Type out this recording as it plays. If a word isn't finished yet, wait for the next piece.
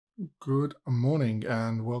Good morning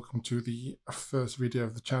and welcome to the first video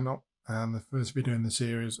of the channel and the first video in the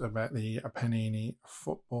series about the Panini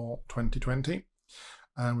Football 2020.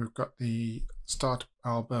 And we've got the start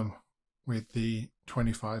album with the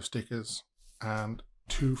 25 stickers and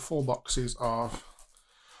 2 full boxes of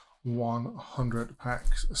 100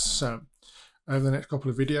 packs. So over the next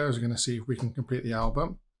couple of videos we're going to see if we can complete the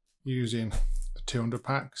album using the 200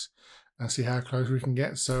 packs and see how close we can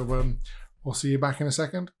get. So we'll see you back in a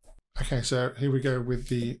second. Okay, so here we go with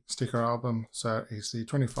the sticker album. So it's the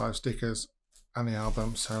 25 stickers and the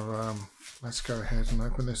album. So let's go ahead and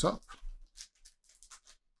open this up.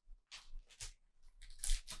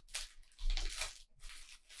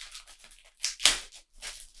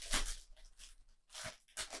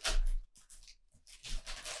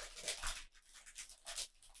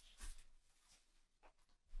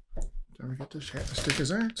 Don't forget to check the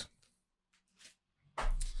stickers out.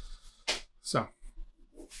 So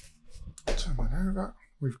turn that over.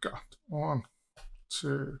 We've got 1,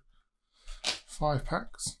 2, 5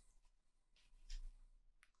 packs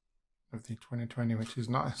of the 2020, which is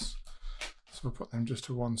nice. So we'll put them just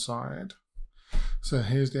to one side. So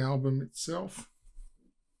here's the album itself.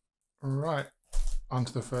 Right,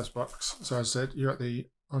 onto the first box. So as I said, you're at the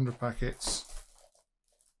 100 packets.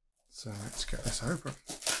 So let's get this open.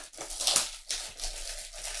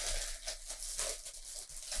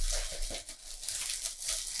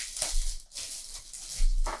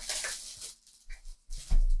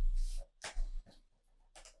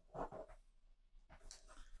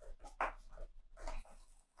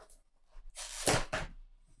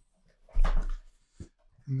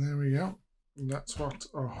 And there we go. That's what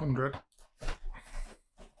 100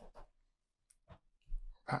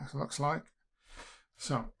 packs looks like.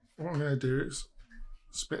 So what I'm going to do is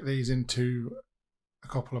split these into a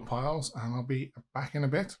couple of piles and I'll be back in a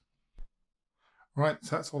bit. Right,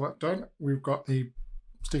 so that's all that done. We've got the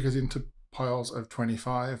stickers into piles of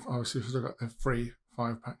 25. Obviously we've still got the free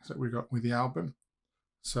 5 packs that we got with the album.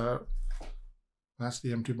 So that's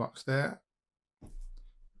the empty box there.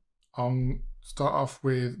 I'll start off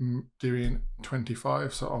with doing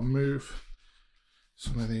 25, so I'll move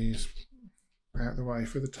some of these out of the way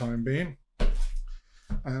for the time being,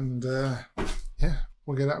 and yeah,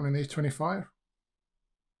 we'll get happening these 25.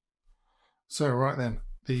 So right then,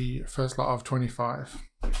 the first lot of 25,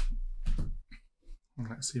 and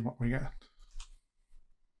let's see what we get.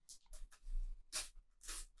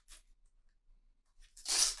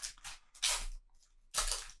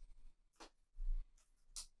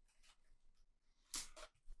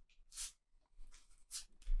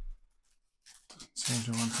 Seems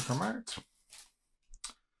to want to come out.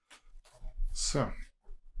 So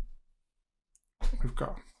we've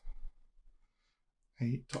got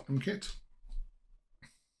a Tottenham kit,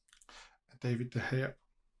 a David De Gea,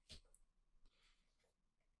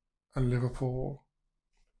 a Liverpool,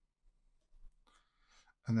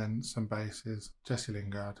 and then some bases, Jesse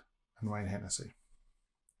Lingard and Wayne Hennessy.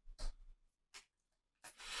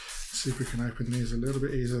 See if we can open these a little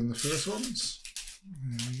bit easier than the first ones.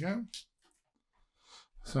 There we go.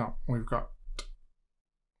 So we've got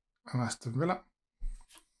an Aston Villa,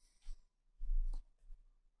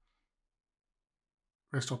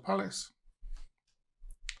 Crystal Palace,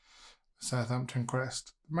 the Southampton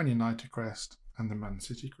crest, the Man United crest, and the Man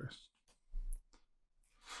City crest.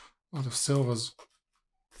 A lot of silvers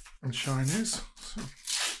and shinies. So,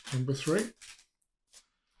 number 3,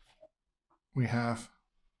 we have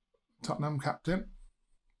Tottenham captain,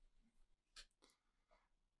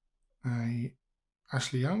 a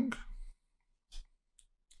Ashley Young,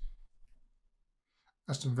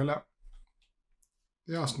 Aston Villa,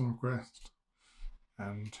 the Arsenal crest,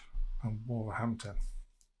 and Wolverhampton.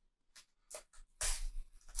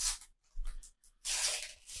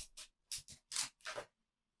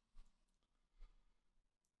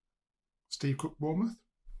 Steve Cook Bournemouth,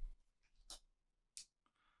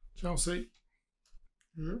 Chelsea,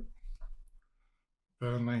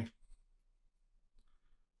 Burnley,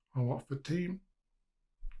 a Watford team,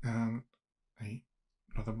 and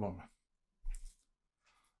another Bournemouth.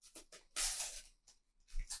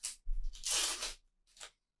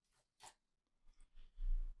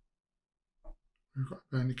 We've got a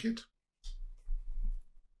Burnley kit,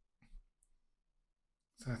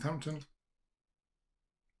 Southampton,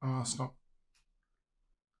 Arsenal,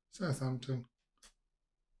 Southampton,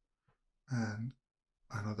 and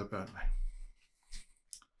another Burnley.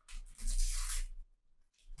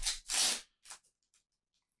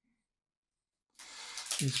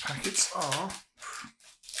 These packets are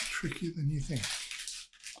trickier than you think.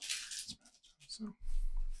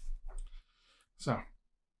 So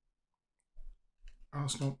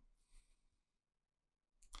Arsenal,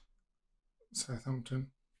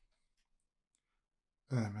 Southampton,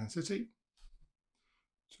 Man City,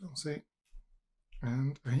 Chelsea,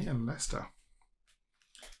 and Leicester.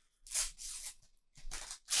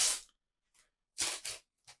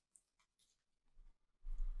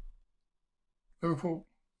 Liverpool,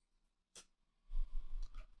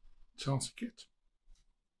 Chelsea kit,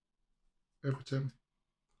 Everton,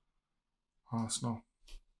 Arsenal,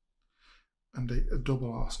 and a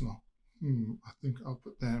double Arsenal. I think I'll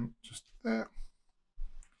put them just there.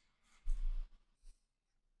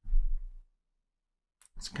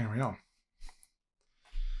 Let's carry on.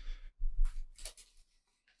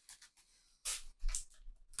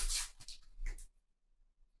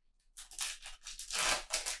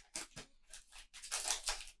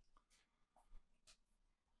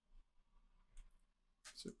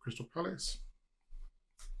 So Crystal Palace,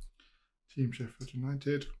 Team Sheffield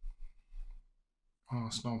United,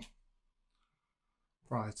 Arsenal,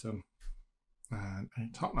 Brighton, and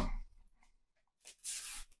a Tottenham.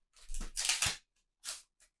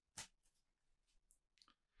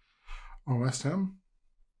 West Ham,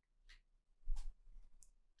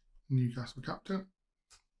 Newcastle captain,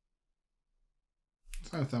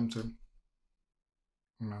 Southampton,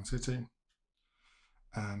 Man City,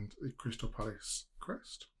 and the Crystal Palace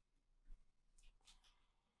crest.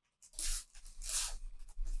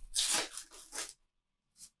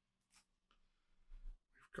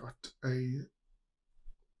 We've got a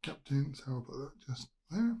captain, so I'll put that just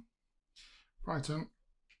there. Brighton,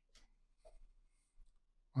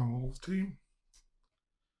 our Wolves team,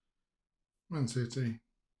 Man City,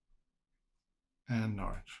 and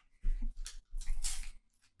Norwich.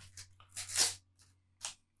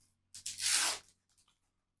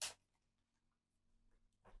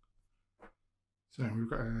 So we've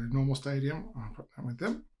got a normal stadium, I'll put that with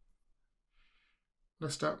them.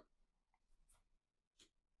 Leicester,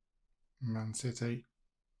 Man City,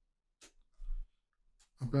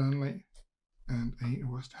 a Burnley, and a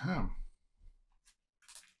West Ham.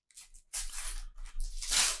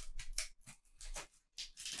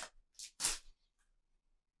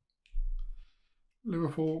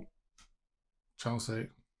 Liverpool, Chelsea,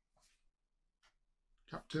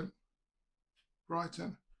 captain,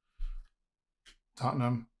 Brighton,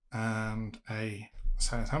 Tottenham, and a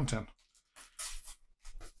Southampton.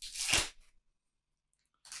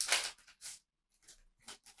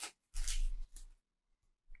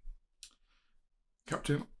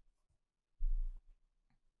 Captain,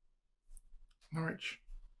 Norwich,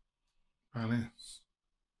 Palace,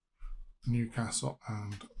 Newcastle,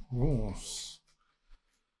 and Wolves.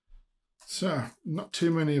 So, not too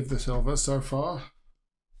many of the silver so far.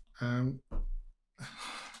 So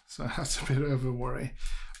that's a bit of a worry.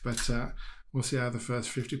 But we'll see how the first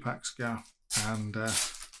 50 packs go and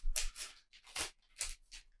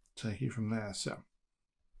take it from there. So,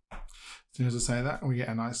 as soon as I say that, we get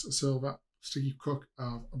a nice silver sticky cook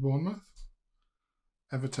of Bournemouth,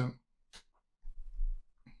 Everton,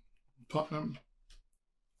 Tottenham,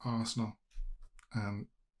 Arsenal, and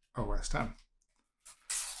West Ham.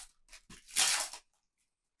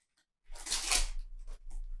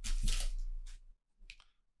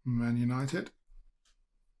 Man United.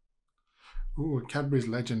 Ooh, Cadbury's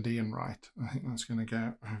Legend Ian Wright. I think that's going to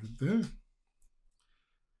go over there.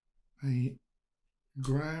 A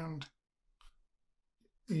Ground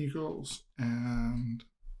Eagles and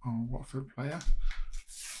Watford player.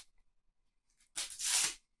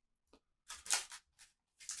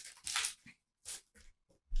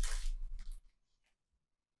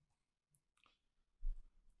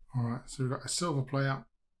 Alright, so we've got a silver player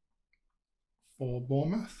for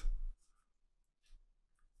Bournemouth,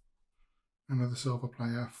 another silver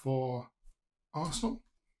player for Arsenal,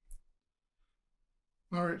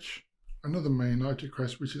 Norwich, another Man United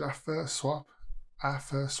crest, which is our first swap,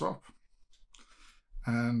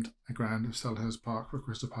 and a Ground of Selhurst Park for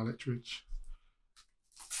Crystal Palace, which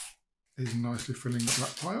is nicely filling up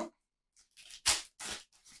that pile.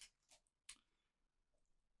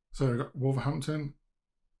 So we've got Wolverhampton,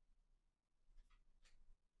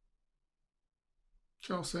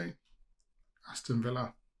 Chelsea, Aston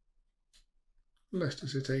Villa, Leicester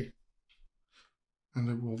City, and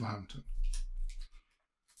then Wolverhampton.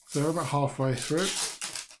 So we're about halfway through.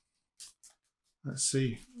 Let's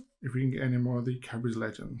see if we can get any more of the Cadbury's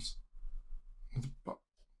Legends.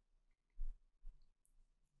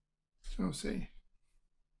 Chelsea,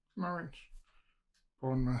 Norwich,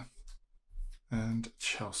 Bournemouth, and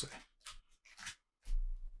Chelsea.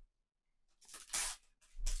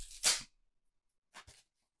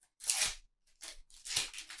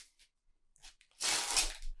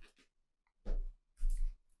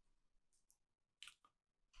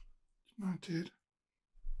 United.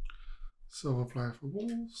 Silver player for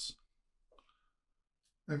Wolves.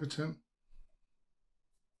 Everton.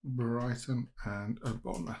 Brighton and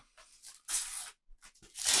Bournemouth.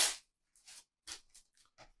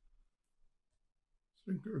 So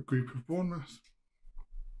we've got a group of Bournemouth,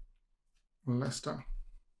 Leicester,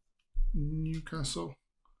 Newcastle,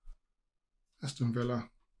 Aston Villa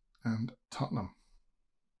and Tottenham.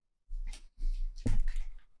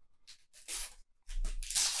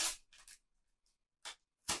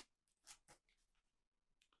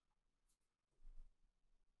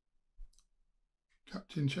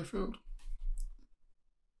 Captain Sheffield.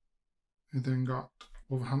 We then got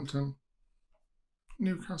Wolverhampton,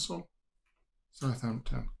 Newcastle,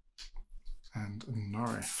 Southampton and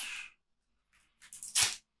Norwich.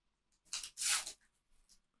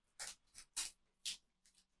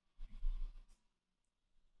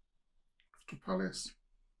 Crystal Palace,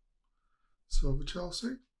 Silver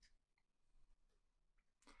Chelsea,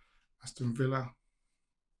 Aston Villa,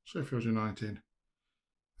 Sheffield United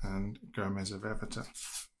and Gomez of Everton.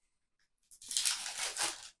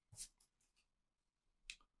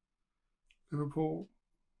 Liverpool,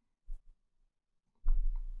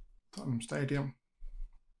 Tottenham Stadium,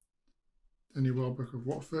 Danny Welbeck of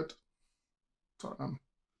Watford, Tottenham,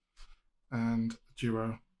 and a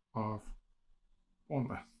duo of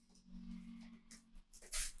Bournemouth.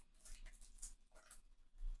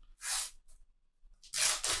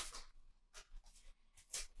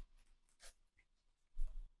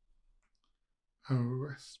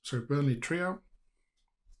 So Burnley trio.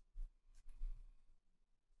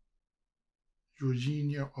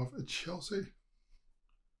 Jorginho of Chelsea.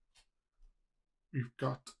 We've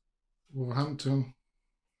got Wolverhampton,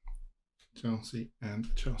 Chelsea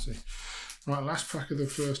and Chelsea. Right, last pack of the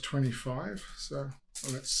first 25. So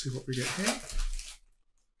let's see what we get here.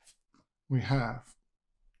 We have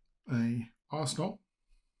a Arsenal,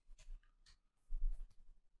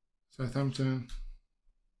 Southampton,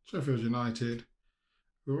 Sheffield United.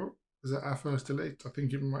 Oh, is that our first elite? I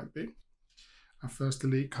think it might be. Our first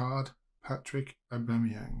elite card, Patrick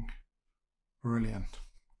Aubameyang. Brilliant.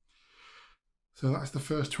 So that's the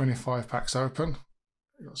first 25 packs open.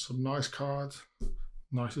 We've got some nice cards.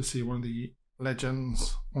 Nice to see one of the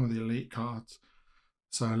legends, one of the elite cards.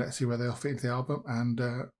 So let's see where they'll fit into the album, and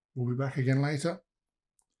we'll be back again later.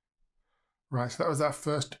 Right, so that was our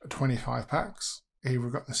first 25 packs. Here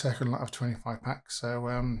we've got the second lot of 25 packs.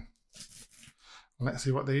 So let's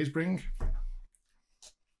see what these bring.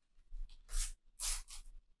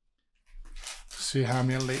 See how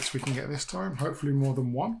many elites we can get this time. Hopefully more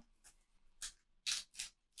than one.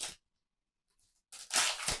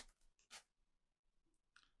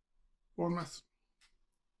 Bournemouth.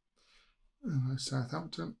 And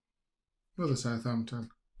Southampton. Another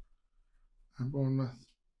Southampton. And Bournemouth.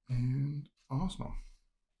 And Arsenal.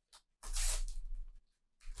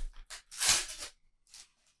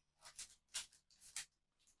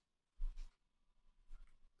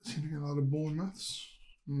 Seem to get a lot of Bournemouths.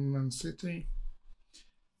 Man City.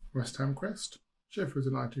 West Ham crest. Sheffield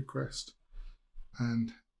United crest.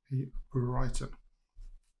 And Brighton.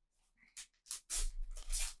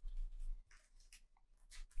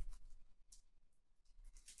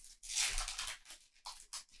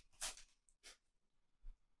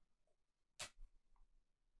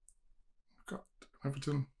 We've got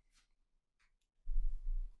Everton.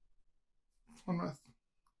 Bournemouth.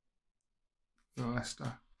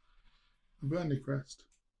 Leicester. Burnley crest.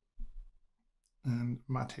 And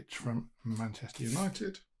Matic from Manchester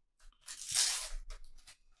United.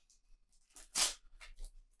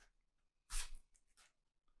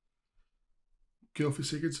 Gylfi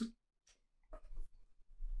Sigurdsson.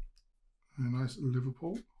 A nice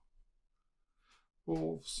Liverpool.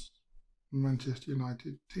 Wolves. Manchester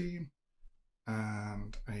United team.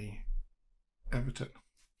 And a Everton.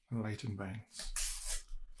 Leighton Baines.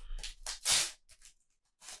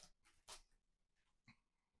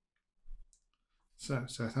 So,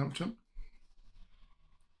 Southampton,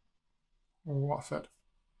 Watford,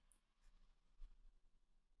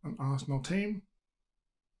 an Arsenal team,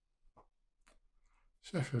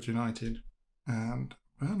 Sheffield United and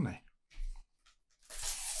Burnley.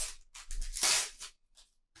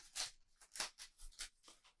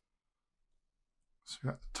 So we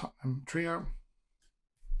got the Tottenham trio,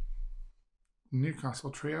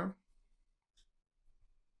 Newcastle trio,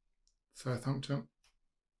 Southampton,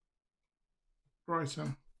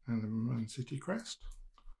 Brighton and the Man City crest.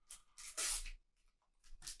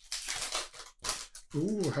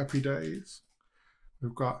 Ooh, happy days.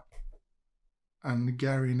 We've got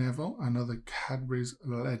Gary Neville, another Cadbury's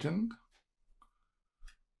legend.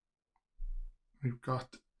 We've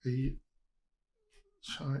got the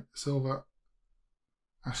silver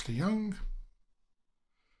Ashley Young,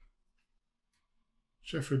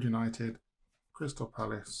 Sheffield United, Crystal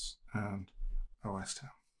Palace, and West Ham.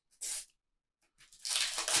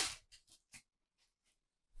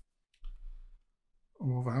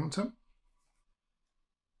 Wolverhampton,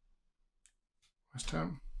 West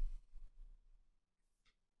Ham,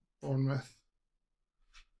 Bournemouth,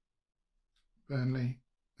 Burnley,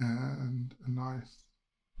 and a nice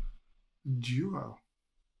duo,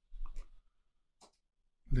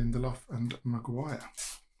 Lindelof and Maguire.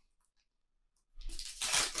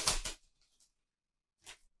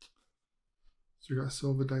 So we got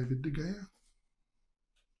silver David De Gea,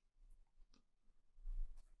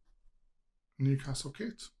 Newcastle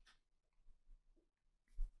kit,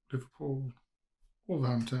 Liverpool,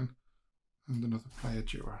 Wolverhampton, and another player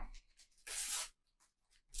duo.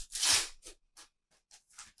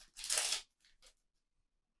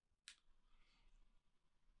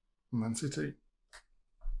 Man City,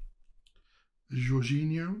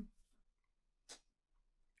 Jorginho,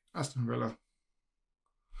 Aston Villa,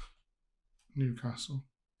 Newcastle,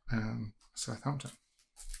 and Southampton.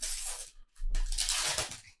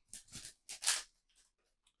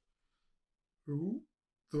 Ooh,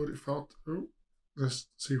 thought it felt. Ooh, let's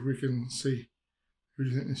see if we can see. Who do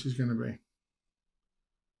you think this is going to be?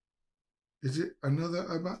 Is it another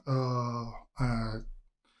about?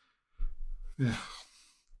 Yeah.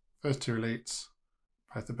 First two elites,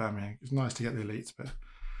 both the Aubameyang. It's nice to get the elites, but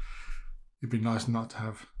it'd be nice not to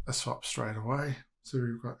have a swap straight away. So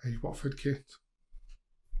we've got a Watford kit,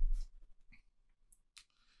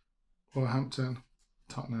 Wolverhampton,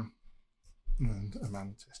 Tottenham, and a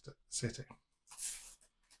Manchester City.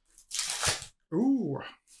 Ooh,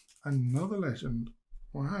 another legend.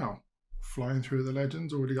 Wow. Flying through the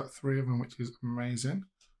legends. Already got 3 of them, which is amazing.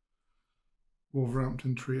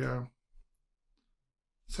 Wolverhampton trio,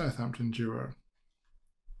 Southampton duo,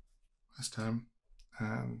 West Ham,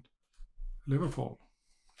 and Liverpool.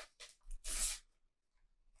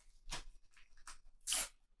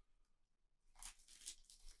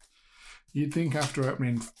 You'd think after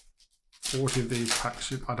opening 40 of these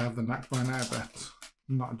packs I'd have the knack by now, but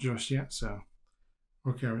not just yet, so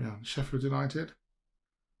we'll carry on. Sheffield United,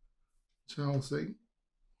 Chelsea,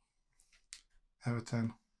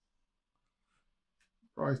 Everton,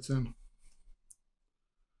 Brighton,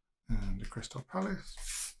 and the Crystal Palace.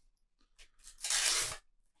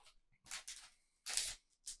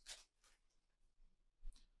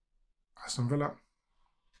 Aston Villa,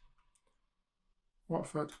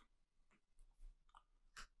 Watford,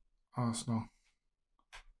 Arsenal,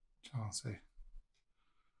 Chelsea,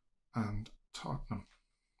 and Tottenham.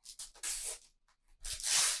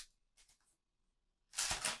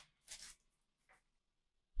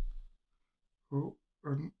 Oh,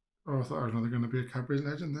 I thought I was going to be a Cadbury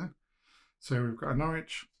legend then. So we've got a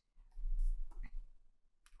Norwich,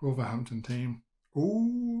 Wolverhampton team.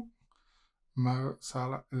 Ooh, Mo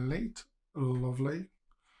Salah elite, lovely.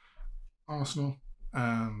 Arsenal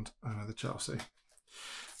and another Chelsea.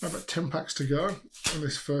 About 10 packs to go on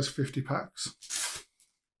this first 50 packs.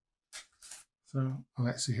 So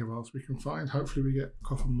let's see who else we can find. Hopefully we get a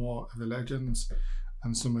couple more of the legends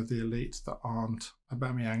and some of the elites that aren't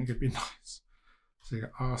Aubameyang. It'd be nice. So you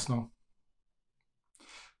got Arsenal.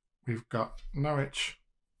 We've got Norwich,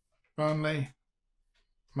 Burnley,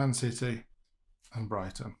 Man City, and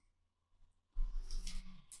Brighton.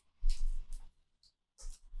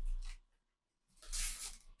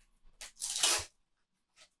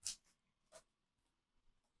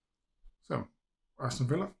 So, Aston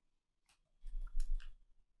Villa,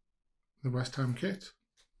 the West Ham kit,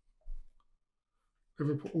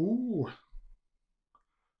 Liverpool, ooh,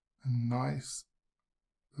 a nice,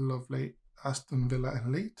 lovely Aston Villa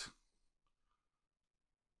elite,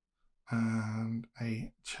 and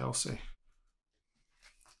a Chelsea.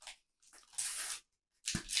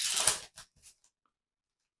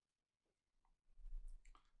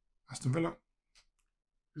 Aston Villa,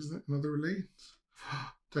 is it another elite?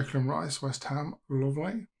 Declan Rice, West Ham,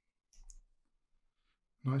 lovely.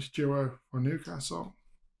 Nice duo for Newcastle,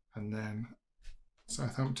 and then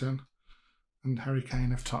Southampton and Harry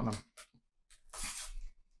Kane of Tottenham.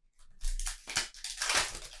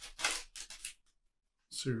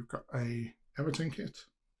 So we've got a Everton kit,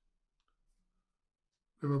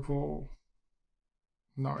 Liverpool,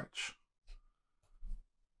 Norwich,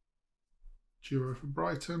 duo for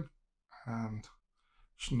Brighton, and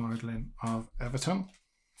Schneidlin of Everton.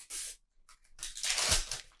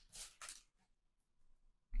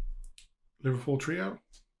 Liverpool trio,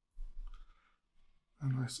 a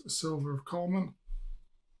nice silver of Coleman,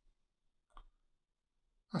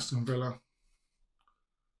 Aston Villa,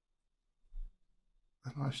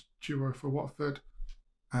 a nice duo for Watford.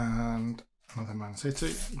 And another Man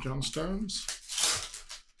City, John Stones.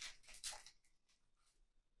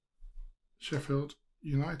 Sheffield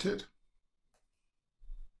United.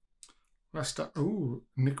 Leicester, ooh,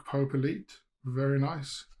 Nick Pope Elite, very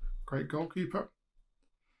nice, great goalkeeper.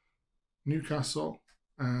 Newcastle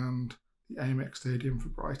and the Amex Stadium for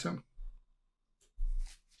Brighton.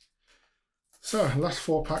 So, last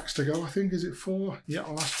 4 packs to go, I think. Is it 4? Yeah,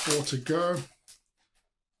 last 4 to go.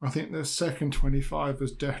 I think the second 25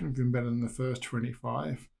 has definitely been better than the first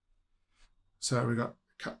 25. So we got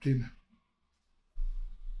Captain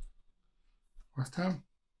West Ham,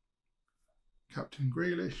 Captain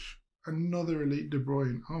Grealish, another Elite De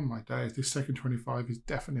Bruyne. Oh my days, this second 25 is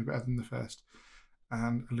definitely better than the first.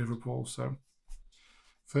 And Liverpool. So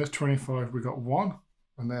first 25 we got 1,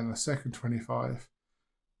 and then the second 25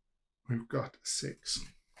 we've got 6.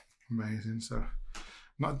 Amazing. So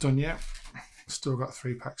not done yet. Still got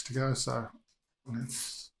 3 packs to go. So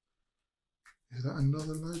let's. Is that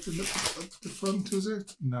another legend at the front? Is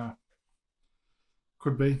it? No.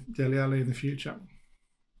 Could be Dele Alli in the future.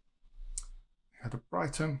 We had a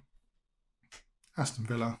Brighton, Aston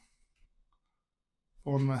Villa,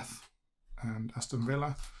 Bournemouth, and Aston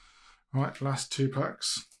Villa. Right, last 2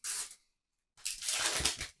 packs.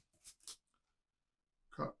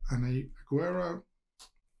 Got an Aguero,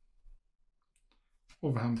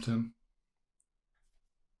 Wolverhampton,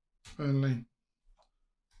 Burnley,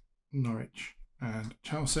 Norwich, and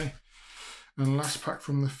Chelsea. And last pack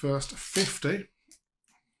from the first 50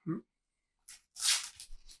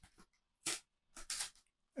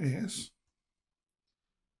 is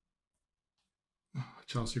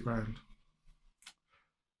Chelsea ground.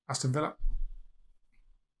 Aston Villa,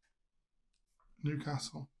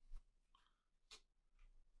 Newcastle,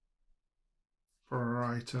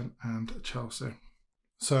 Brighton, and Chelsea.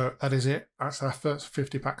 So that is it. That's our first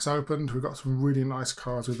 50 packs opened. We've got some really nice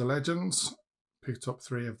cards with the legends. Picked up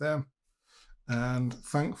 3 of them. And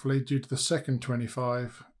thankfully, due to the second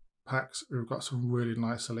 25 packs, we've got some really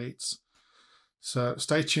nice elites. So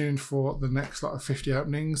stay tuned for the next lot of 50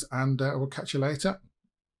 openings, and we'll catch you later.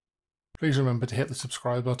 Please remember to hit the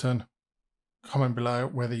subscribe button. Comment below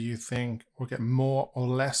whether you think we'll get more or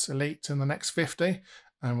less elites in the next 50,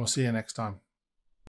 and we'll see you next time.